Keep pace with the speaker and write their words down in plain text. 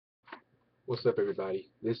What's up, everybody?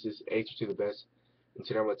 This is H to the best, and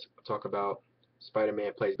today I'm going to talk about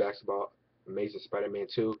Spider-Man plays basketball, Amazing Spider-Man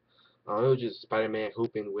 2. It was just Spider-Man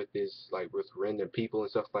hooping with his with random people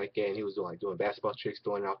and stuff like that, and he was doing basketball tricks,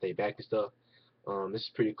 throwing it off their back and stuff. This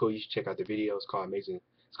is pretty cool. You should check out the video. It's called Amazing.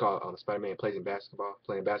 It's called Spider-Man plays in basketball,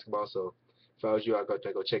 playing basketball. So if I was you, I'd go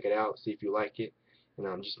check it out, see if you like it,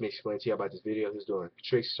 and just me explain to you about this video. He was doing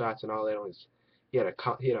tricks, shots, and all that on his he had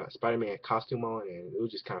a Spider-Man costume on, and it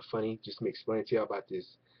was just kind of funny. Just me explain to you about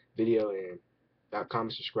this video, and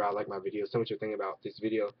comment, subscribe, like my videos. Tell me what you think about this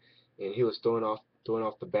video. And he was throwing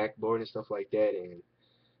off the backboard and stuff like that, and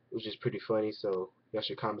it was just pretty funny. So y'all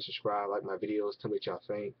should comment, subscribe, like my videos. Tell me what y'all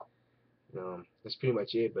think. That's pretty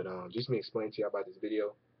much it. But just me explain to you about this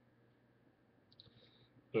video,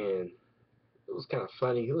 and it was kind of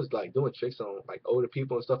funny. He was like doing tricks on like older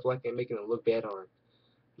people and stuff like that, making them look bad on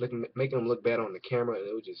the camera, and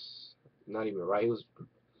it was just not even right. It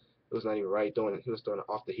was not even right. He was throwing it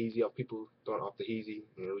off the heezy off people, throwing off the heezy,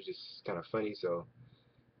 and it was just kind of funny. So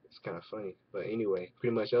it's kind of funny. But anyway,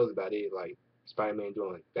 pretty much that was about it. Like Spider-Man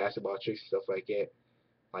doing basketball tricks and stuff like that,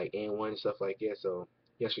 like and one and stuff like that. So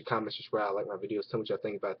you should comment, subscribe, like my videos. Tell me what y'all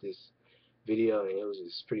think about this video, and it was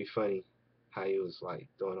just pretty funny how he was like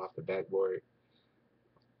throwing off the backboard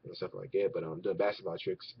and stuff like that. But doing basketball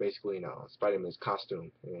tricks basically in Spider-Man's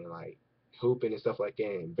costume and like hooping and stuff like that,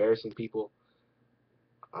 and embarrassing people.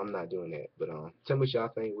 I'm not doing that. But tell me what y'all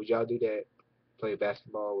think. Would y'all do that? Play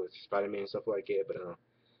basketball with Spider-Man and stuff like that? But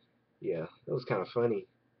yeah, it was kind of funny.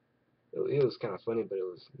 It was kind of funny, but it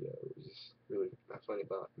was just really not funny.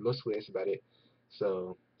 But mostly that's about it.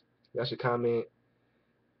 So y'all should comment.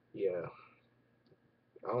 Yeah,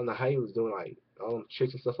 I don't know how he was doing like all them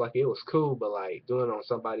tricks and stuff like that. It was cool, but like doing it on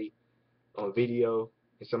somebody on video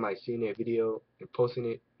and somebody seeing that video and posting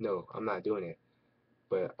it. No, I'm not doing it.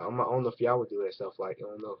 But I don't know if y'all would do that stuff. Like I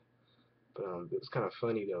don't know. But it was kind of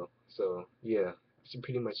funny though. So yeah, that's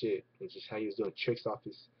pretty much it. It's just how he was doing tricks,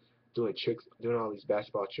 doing all these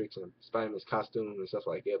basketball tricks and Spider-Man's costume and stuff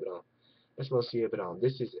like that. But that's mostly it. But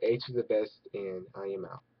this is A to the best, and I am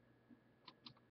out.